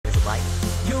like.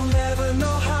 You'll never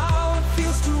know how it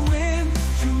feels to win.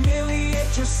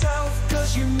 Humiliate yourself,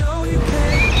 cause you know you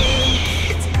can't win.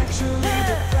 It's actually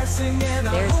depressing and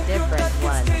there's different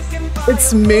ones.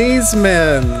 It's Maze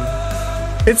Man.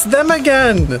 It's them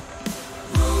again.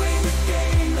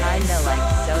 Kinda like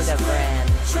soda brand.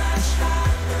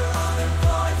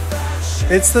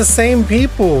 It's the same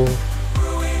people.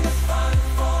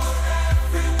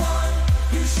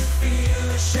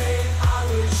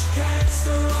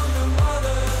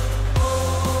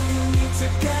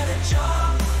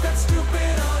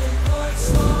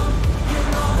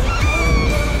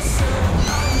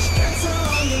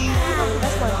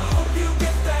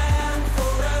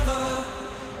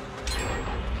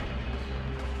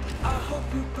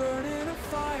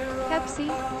 Pepsi,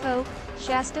 Coke,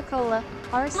 Shasta Cola,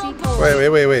 RC Cola.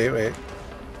 Wait.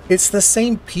 It's the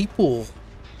same people.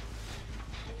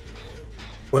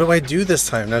 What do I do this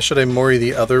time? Now should I mori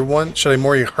the other one? Should I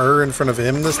mori her in front of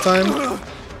him this time?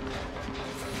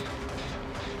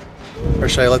 Or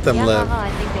should I let them live? I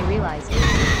think they realized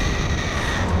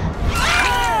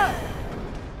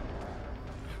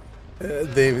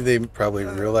it. They probably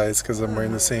realize because I'm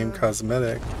wearing the same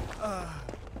cosmetic.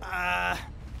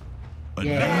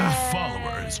 Enough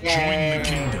followers join the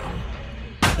kingdom.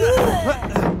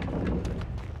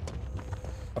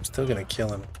 I'm still gonna kill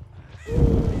him.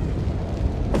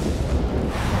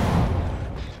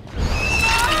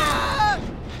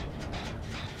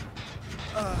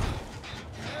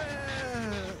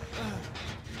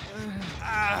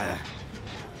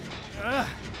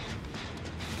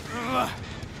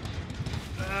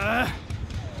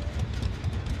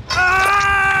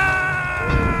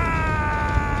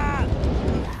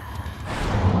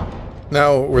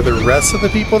 Now, were the rest of the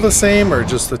people the same, or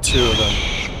just the two of them?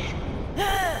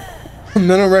 And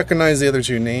then I don't recognize the other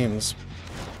two names.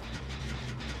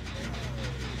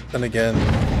 Then again,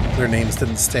 their names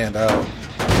didn't stand out.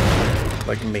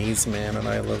 Like Maze Man, and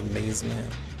I love Maze Man.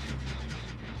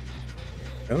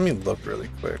 Let me look really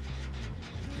quick.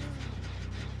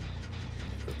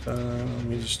 Let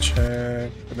me just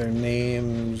check their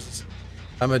names.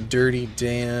 I'm a Dirty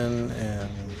Dan and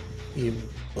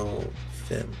Evil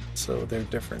Finn, so they're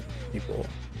different people.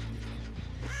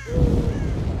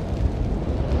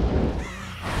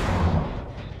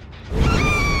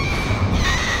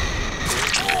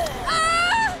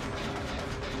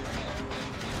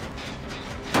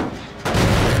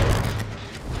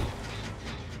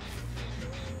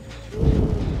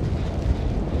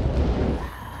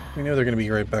 We know they're going to be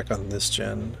right back on this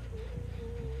gen.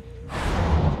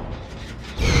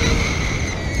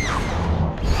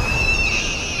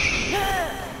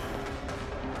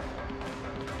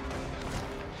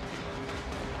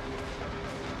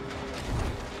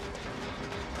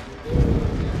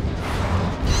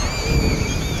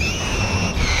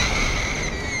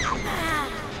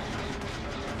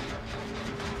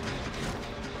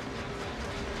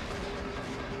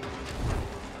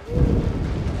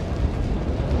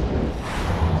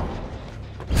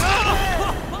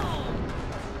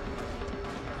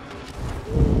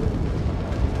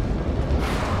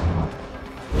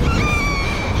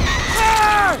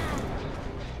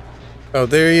 Oh,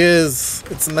 there he is!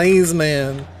 It's Maze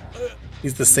Man!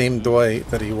 He's the same Dwight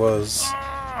that he was.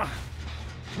 I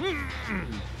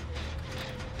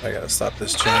gotta stop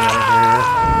this channel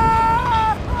here.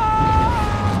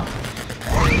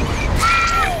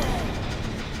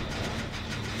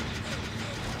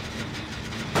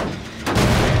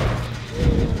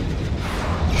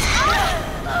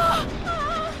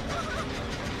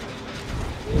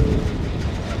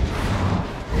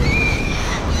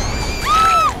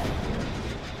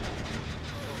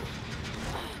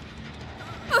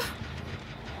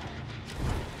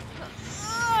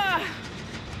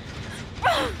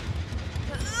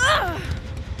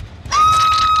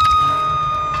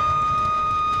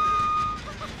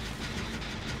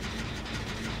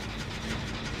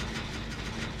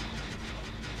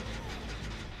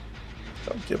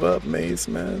 Don't give up, Maze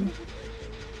Man.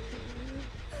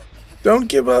 Don't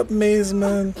give up, Maze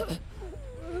Man.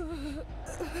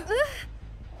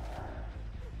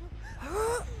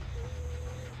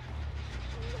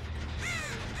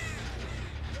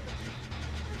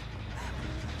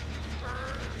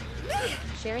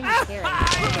 Sharing is caring.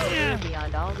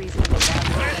 Beyond all reasonable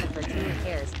doubt for two who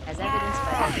cares, as evidenced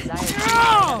by their desire to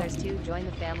help others to join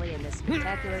the family in this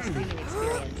spectacular streaming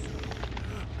experience.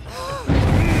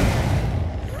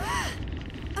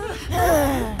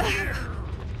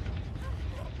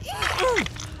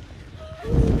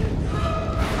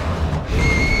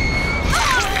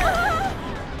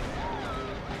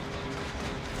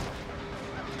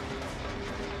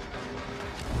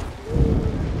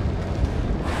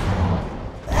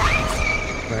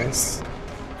 Nice.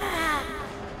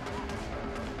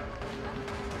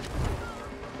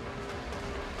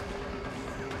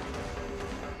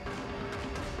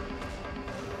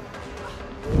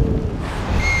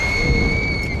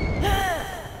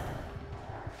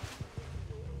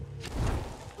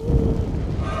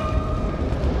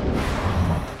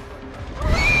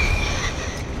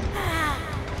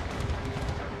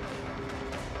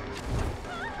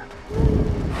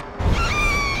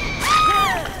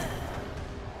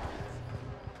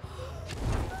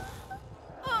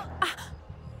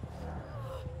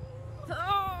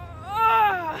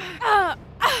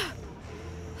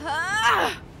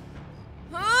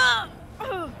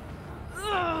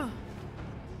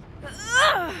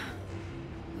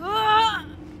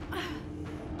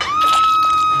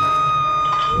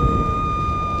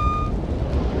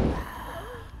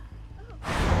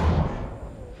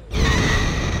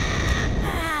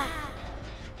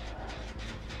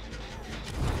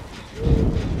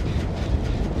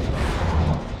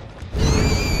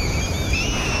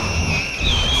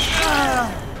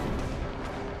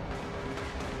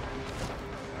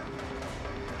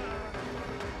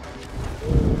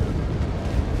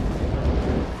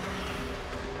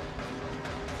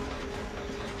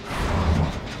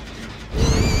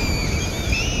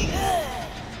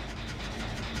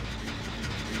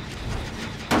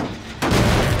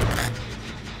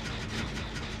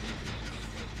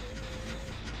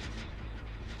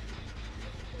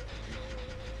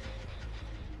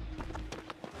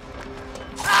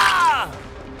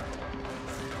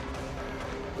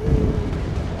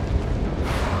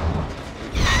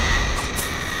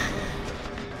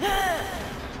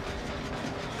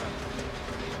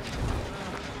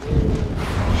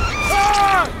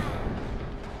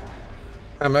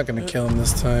 I'm not gonna kill him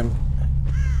this time.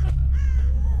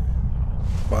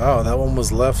 Wow, that one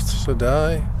was left to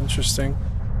die. Interesting.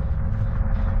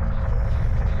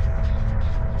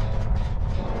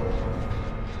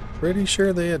 Pretty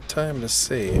sure they had time to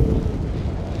save.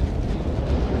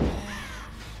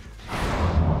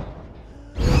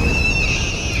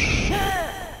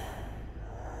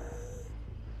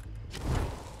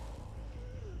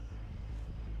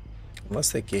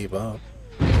 Unless they gave up.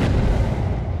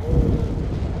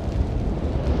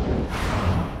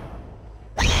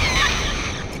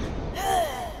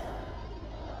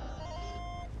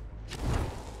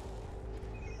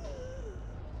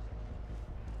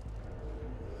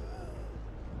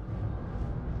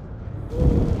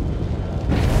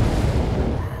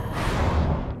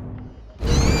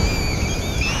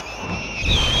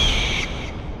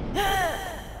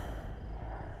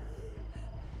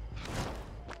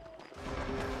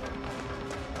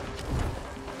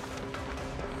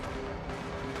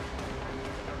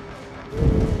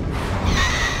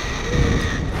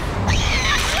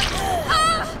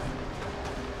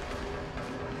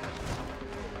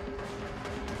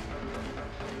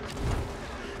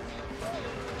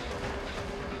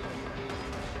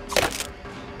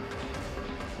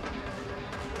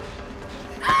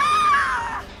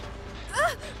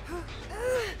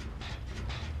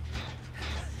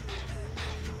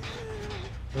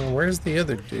 Where's the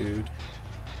other dude?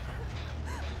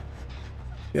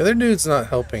 The other dude's not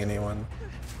helping anyone.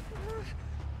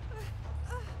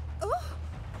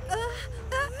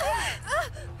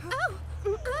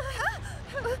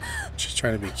 She's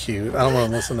trying to be cute. I don't want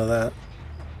to listen to that.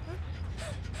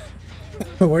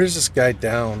 Where's this guy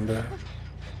downed? Right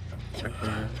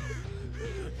here.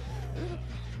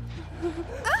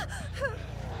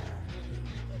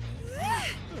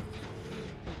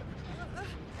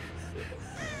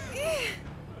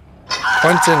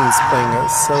 Quentin's playing it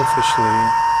selfishly.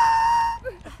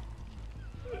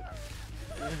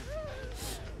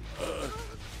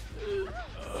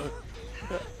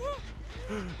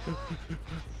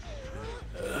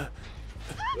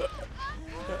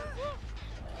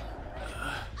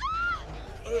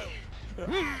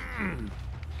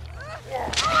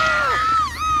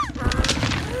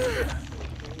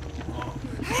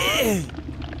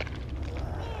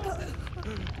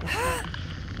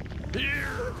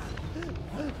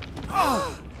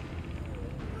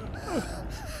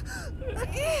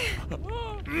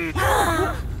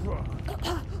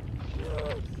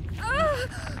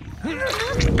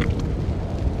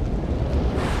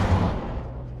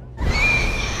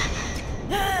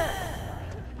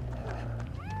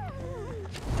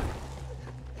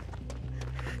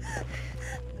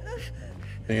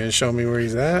 You gonna show me where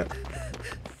he's at?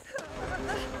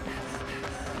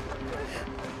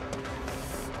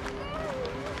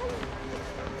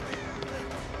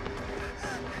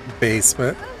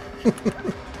 Basement.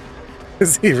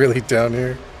 Is he really down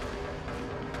here?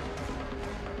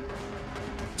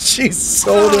 She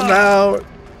sold him out.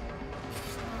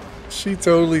 She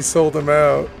totally sold him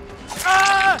out.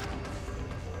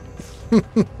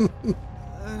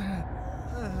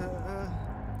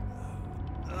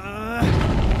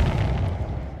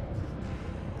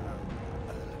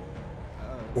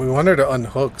 We want her to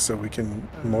unhook so we can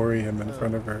Mori him in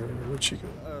front of her. Where'd she go?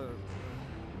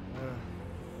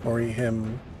 Mori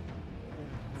him.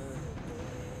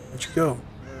 Where'd you go?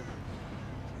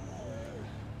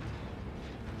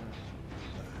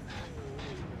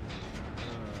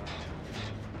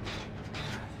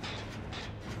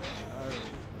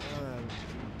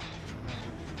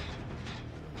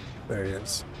 There he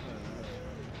is.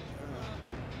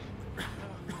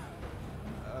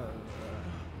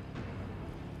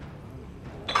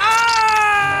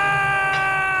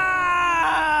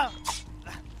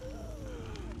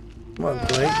 Come on,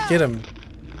 Dwight. Get him.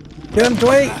 Get him,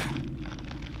 Dwight!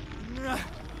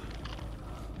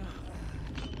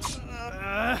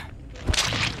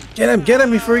 Get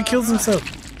him before he kills himself.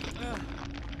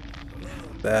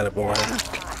 That a boy.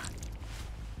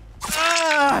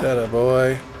 That a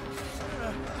boy.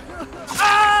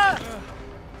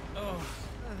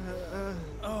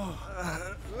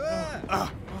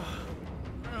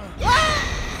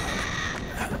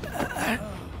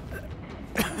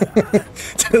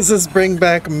 Does this bring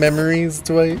back memories,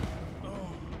 Dwight?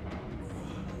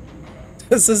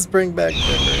 Does this bring back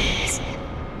memories?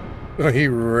 Oh, he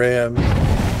ran.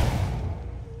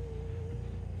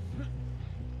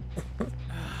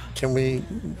 Can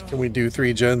we do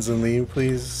 3 gens and leave,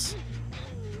 please?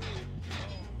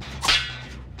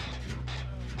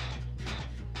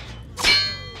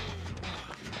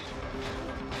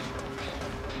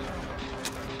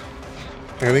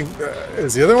 I think,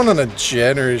 is the other one on a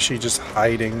gen or is she just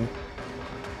hiding?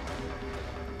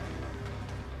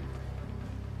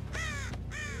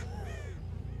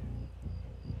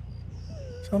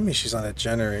 Tell me she's on a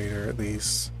generator at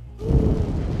least.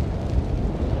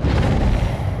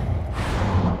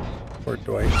 Poor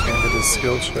Dwight can't hit his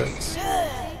skill checks.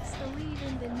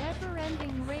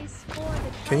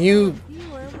 Can you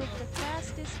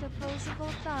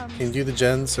do the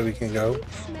gens so we can go?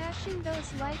 Smashing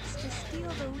those lights to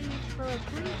steal the lead for a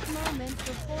brief moment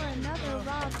before another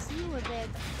robs you of it.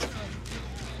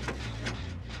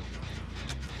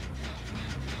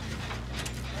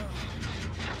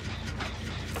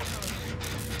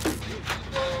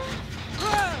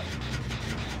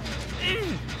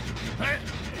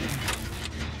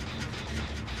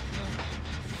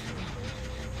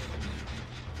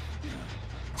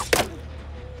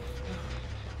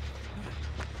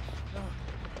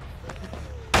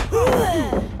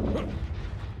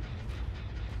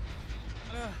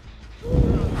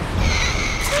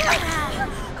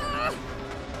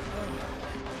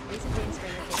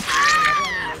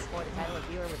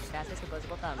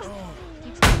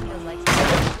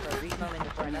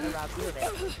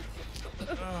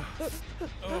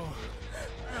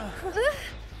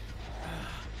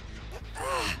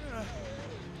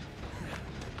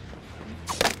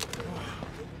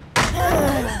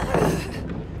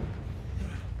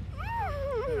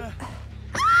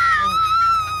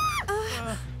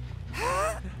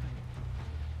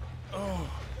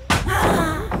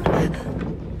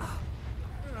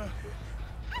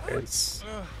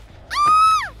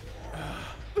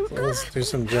 Let's do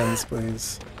some gens,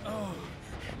 please.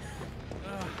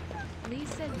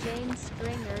 Lisa Jane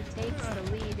Stringer takes the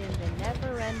lead in the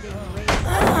never-ending race of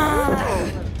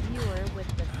a viewer with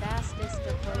the fastest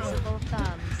opposable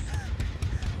thumbs.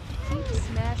 Keep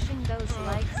smashing those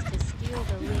likes to steal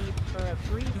the lead for a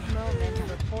brief moment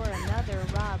before another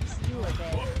robs you of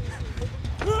it.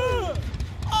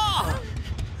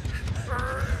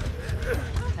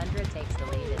 Tundra takes the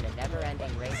lead in the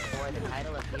never-ending race for the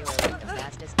title of viewer with the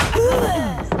fastest.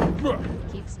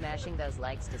 Keep smashing those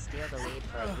likes to steal the lead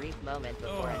for a brief moment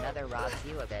before another robs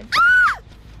you of it.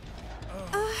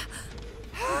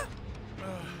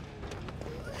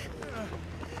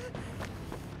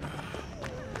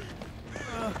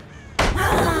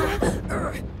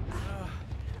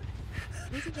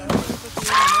 Lisa Jane Stringer takes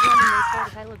the lead in the never-ending race for the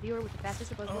title of viewer with the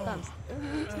fastest opposable thumbs.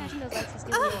 Keep smashing those likes to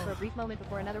steal the lead for a brief moment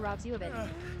before another robs you of it.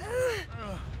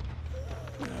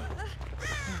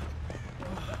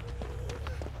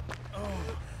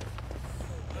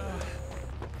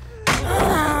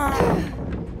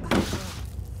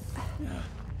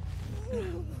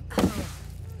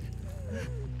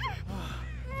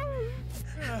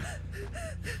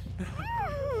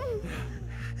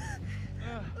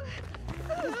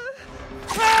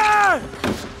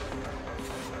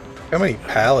 How many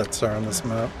pallets are on this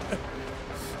map?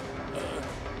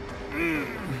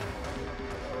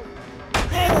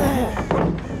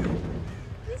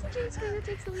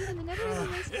 Stringer takes the lead in the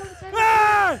never-ending race for the title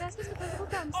of fastest opposable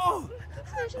thumbs.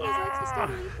 Keep smashing those legs to steal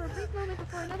the lead for a brief moment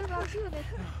before another robs you of it.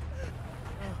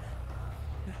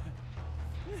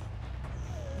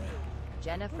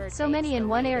 Jennifer So many in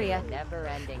one area.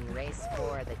 Never-ending race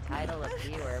for the title of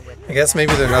viewer with. I guess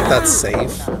maybe they're not that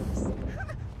safe. thumbs.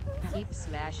 Keep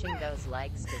smashing those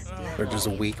likes to steal. They're the just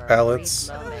lead weak for a pallets.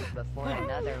 brief moment before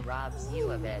another robs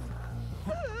you of it.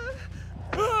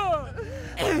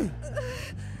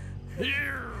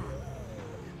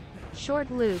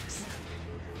 Short loops.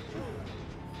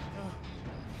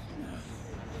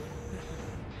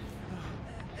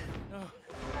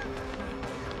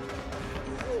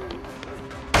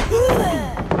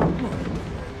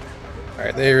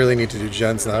 Alright, they really need to do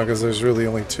gens now because there's really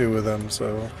only 2 of them,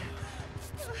 so.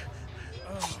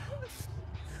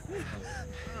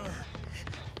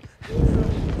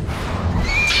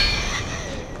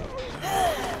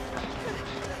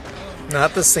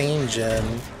 Not the same gen.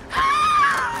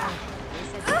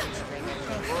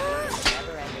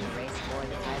 Never-ending race for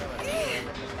the title of viewer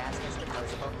with the fastest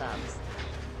opposable thumbs.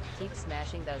 Keep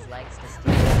smashing those likes to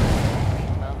steal the lead for a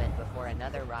brief moment before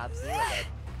another robs you of it.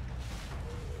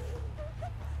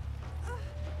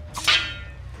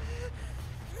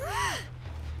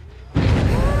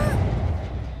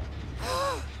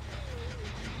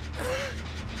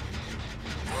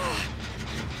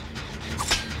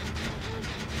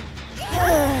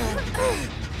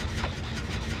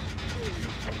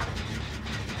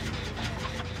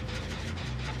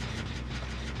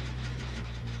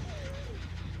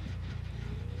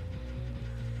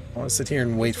 I want to sit here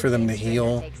and wait for them to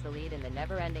heal. Takes the lead in the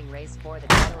never-ending race for the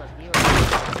title of viewer with the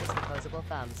fastest opposable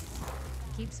thumbs.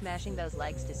 Keep smashing those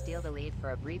likes to steal the lead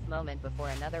for a brief moment before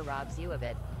another robs you of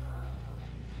it.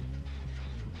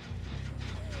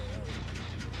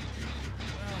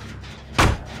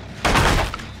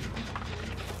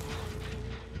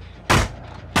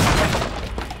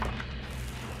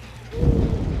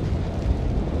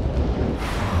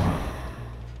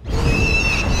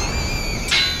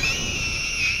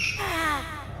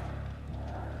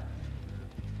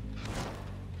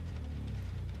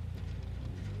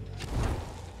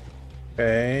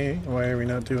 Okay, why are we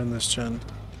not doing this gen?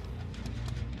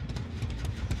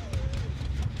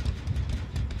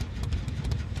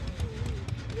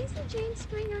 Lisa Jane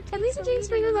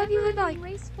Springer love you goodbye.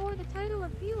 Race for the title of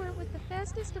viewer with the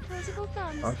fastest opposable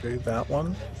thumbs. Okay, that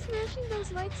one. Smashing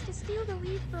those likes to steal the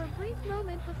lead for a brief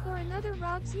moment before another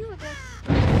robs you of it.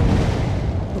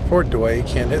 The poor Dwight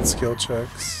can't hit skill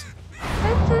checks.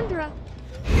 Red Tundra.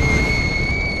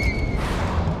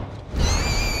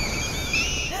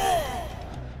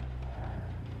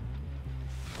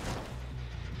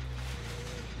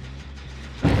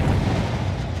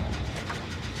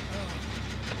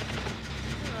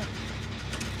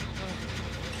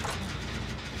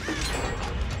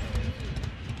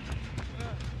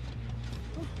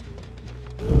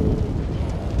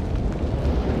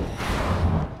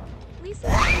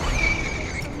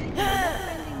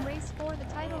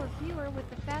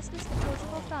 Fastest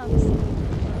opposable thumbs.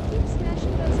 Keep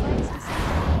smashing those likes to steal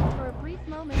the lead for a brief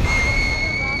moment before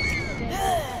another robs you of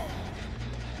it.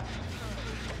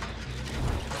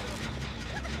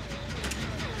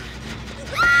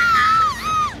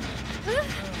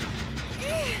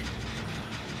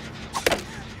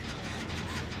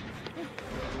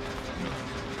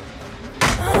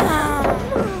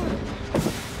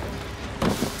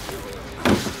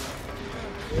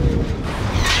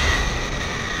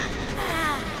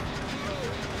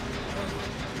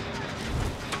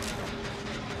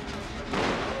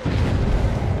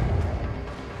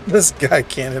 This guy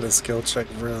can't hit a skill check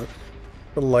for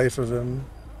the life of him.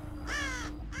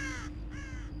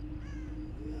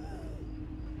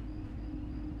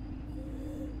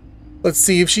 Let's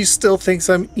see if she still thinks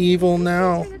I'm evil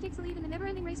now.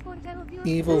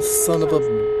 Evil son of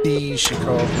a bee, she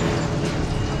called me.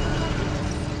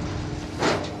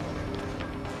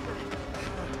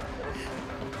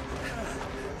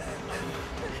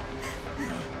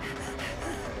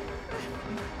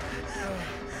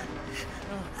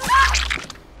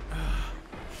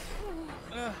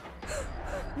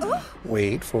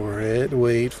 Wait for it,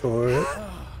 wait for it.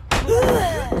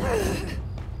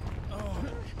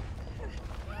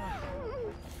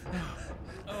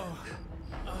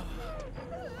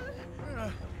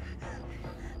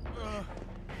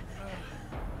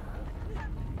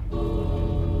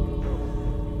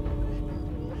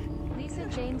 Lisa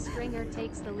Jane Springer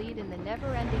takes the lead in the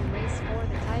never-ending race for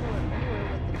the title of viewer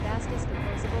with the fastest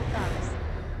opposable thumbs.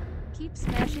 Keep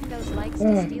smashing those likes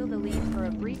to steal the lead for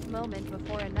a brief moment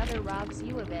before another robs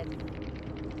you of it.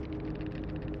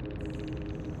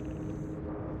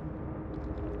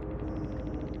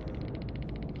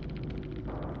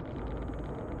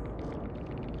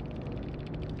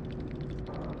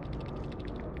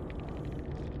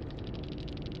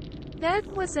 That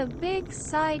was a big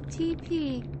side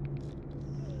TP.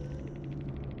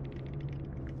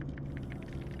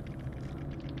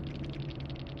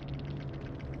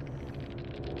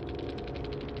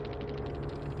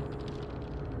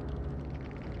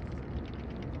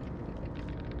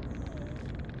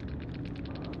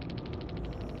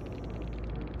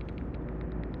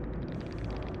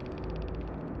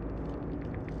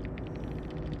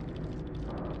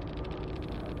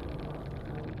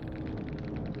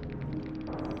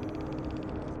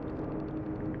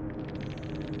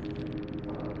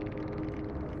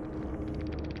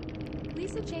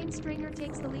 James Stringer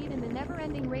takes the lead in the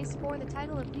never-ending race for the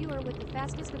title of viewer with the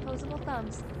fastest opposable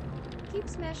thumbs. Keep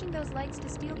smashing those likes to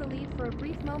steal the lead for a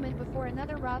brief moment before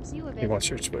another robs you of it. He wants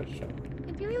your Twitch.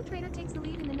 Imperial Trader takes the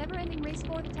lead in the never-ending race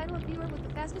for the title of viewer with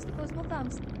the fastest opposable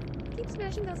thumbs. Keep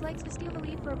smashing those likes to steal the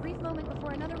lead for a brief moment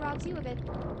before another robs you of it.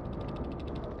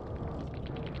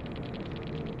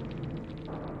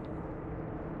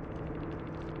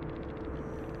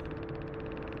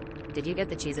 Did you get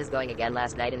the cheeses going again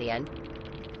last night in the end?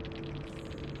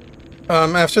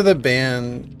 After the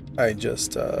ban, I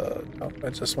just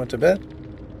went to bed.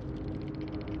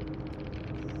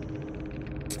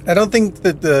 I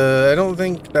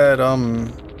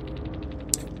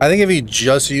think if you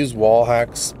just use wall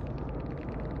hacks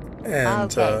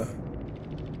and okay.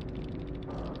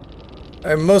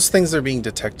 and most things are being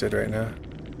detected right now.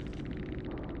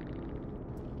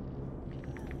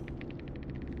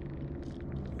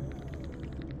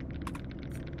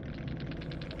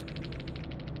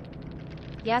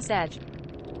 Yes, Edge.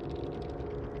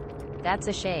 That's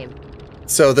a shame.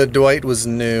 So the Dwight was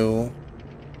new,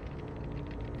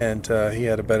 and he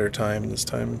had a better time this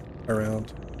time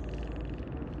around.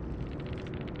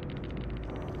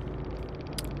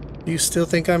 You still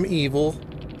think I'm evil?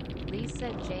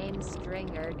 Lisa James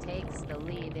Stringer takes the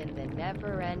lead in the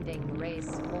never-ending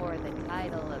race for the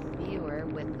title of viewer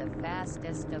with the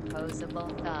fastest opposable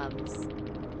thumbs.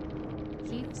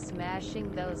 Keep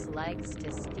smashing those likes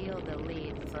to steal the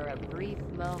lead for a brief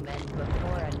moment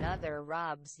before another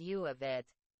robs you of it.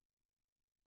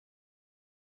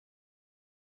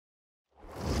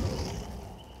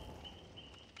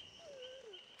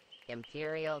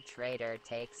 Imperial Trader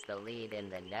takes the lead in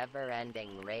the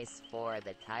never-ending race for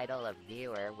the title of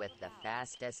viewer with the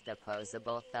fastest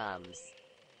opposable thumbs.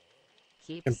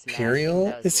 Keep Imperial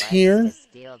smashing those is likes here? to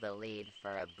steal the lead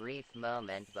for a brief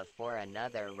moment before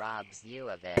another robs you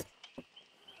of it.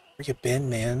 Where you been,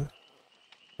 man?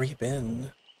 Where you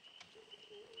been?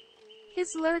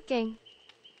 He's lurking.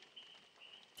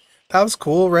 That was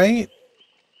cool, right?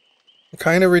 We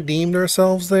kind of redeemed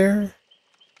ourselves there.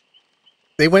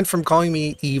 They went from calling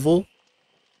me evil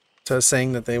to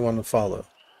saying that they want to follow.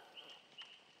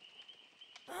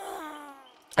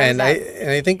 And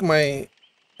I think my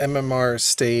MMR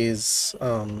stays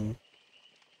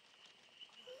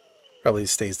probably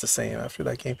stays the same after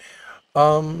that game.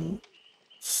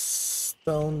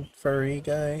 Stone Furry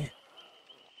Guy.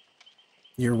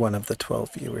 You're one of the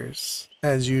 12 viewers.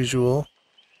 As usual,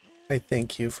 I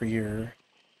thank you for your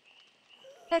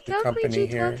company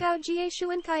here.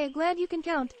 Glad you can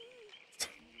count.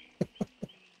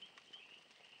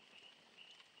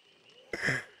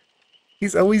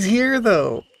 He's always here,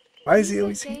 though. Why is he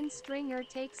always here? Jane Stringer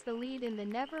takes the lead in the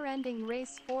never-ending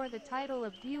race for the title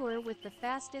of viewer with the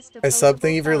fastest I sub,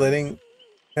 thank you for letting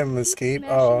him escape.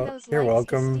 Oh, you're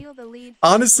welcome.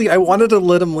 Honestly, I wanted to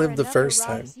let him live the first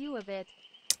time.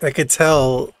 I could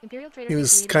tell he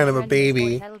was kind of a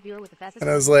baby. And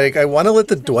I was like, I want to let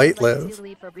the Dwight live.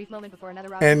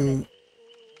 And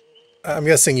I'm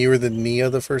guessing you were the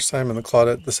Nia the first time and the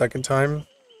Claudette the second time.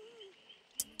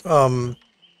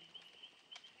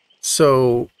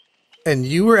 So, and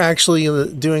you were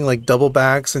actually doing like double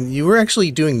backs, and you were actually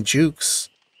doing jukes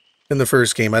in the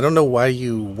first game. I don't know why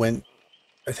you went.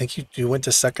 I think you went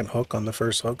to second hook on the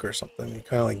first hook or something. You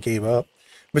kind of like gave up.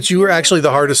 But you were actually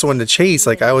the hardest one to chase.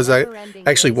 Like I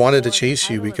actually wanted to chase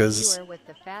you because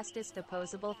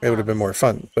it would have been more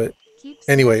fun. But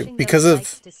anyway, because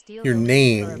of your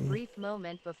name,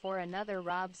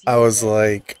 I was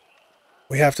like,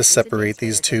 we have to separate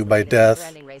these two by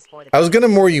death. I was gonna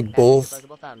moor you both,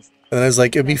 and I was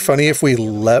like, it'd be funny if we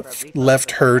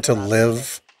left her to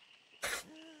live.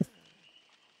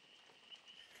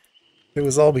 It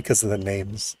was all because of the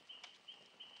names.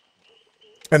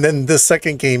 And then the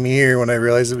second game here, when I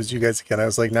realized it was you guys again, I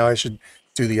was like, now I should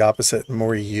do the opposite and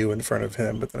moor you in front of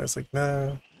him. But then I was like,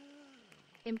 nah.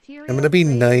 I'm gonna be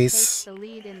nice.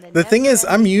 The thing is,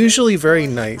 I'm usually very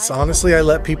nice. Honestly, I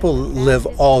let people live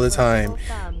all the time.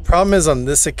 Problem is, on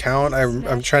this account,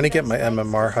 I'm trying to get my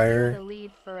MMR higher.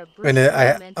 a brief And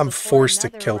moment I'm before forced to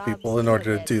another kill robs people in you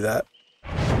order of to it. do that.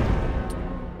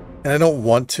 And I don't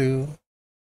want to,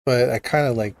 but I kind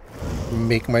of like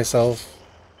make myself.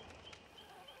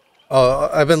 Oh,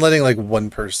 I've been letting like one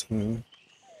person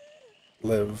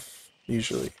live,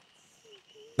 usually.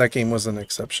 That game was an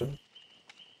exception.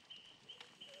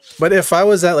 But if I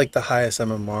was at like the highest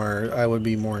MMR, I would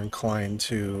be more inclined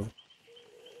to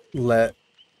let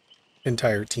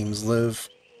entire teams live.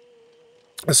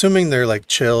 Assuming they're like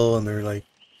chill and they're like...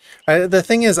 the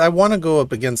thing is, I want to go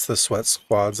up against the sweat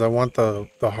squads. I want the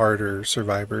harder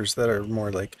survivors that are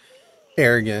more like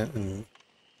arrogant and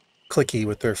clicky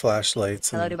with their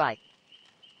flashlights. Hello, And Dubai.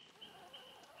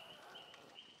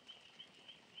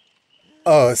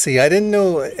 oh, see, I didn't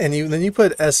know. And then you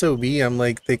put SOB. I'm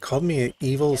like, they called me an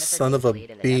evil Jennifer son takes of the a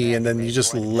lead in the B, and never-ending then you race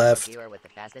just for the title of left. viewer with the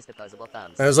fastest opposable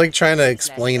thumbs. I was like trying to Keep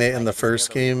smashing explain those it in the likes to steal first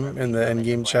the lead for a game in brief the end moment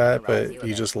game before another chat, robs you but of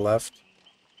you it. just left.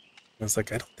 I was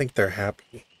like, I don't think they're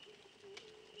happy.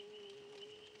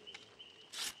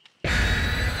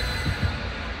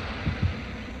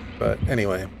 But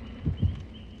anyway,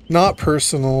 not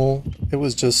personal. It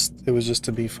was just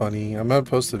to be funny. I'm gonna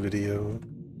post the video.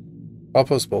 I'll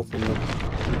post both of them.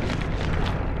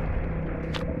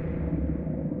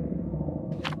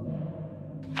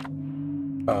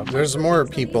 There's more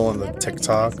people on the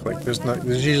TikTok. Like there's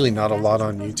usually not a lot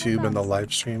on YouTube in the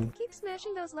live stream. Keep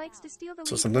smashing those likes to steal the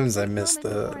So lead sometimes in I the miss brief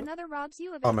moment before the another robs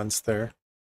you of it. comments there.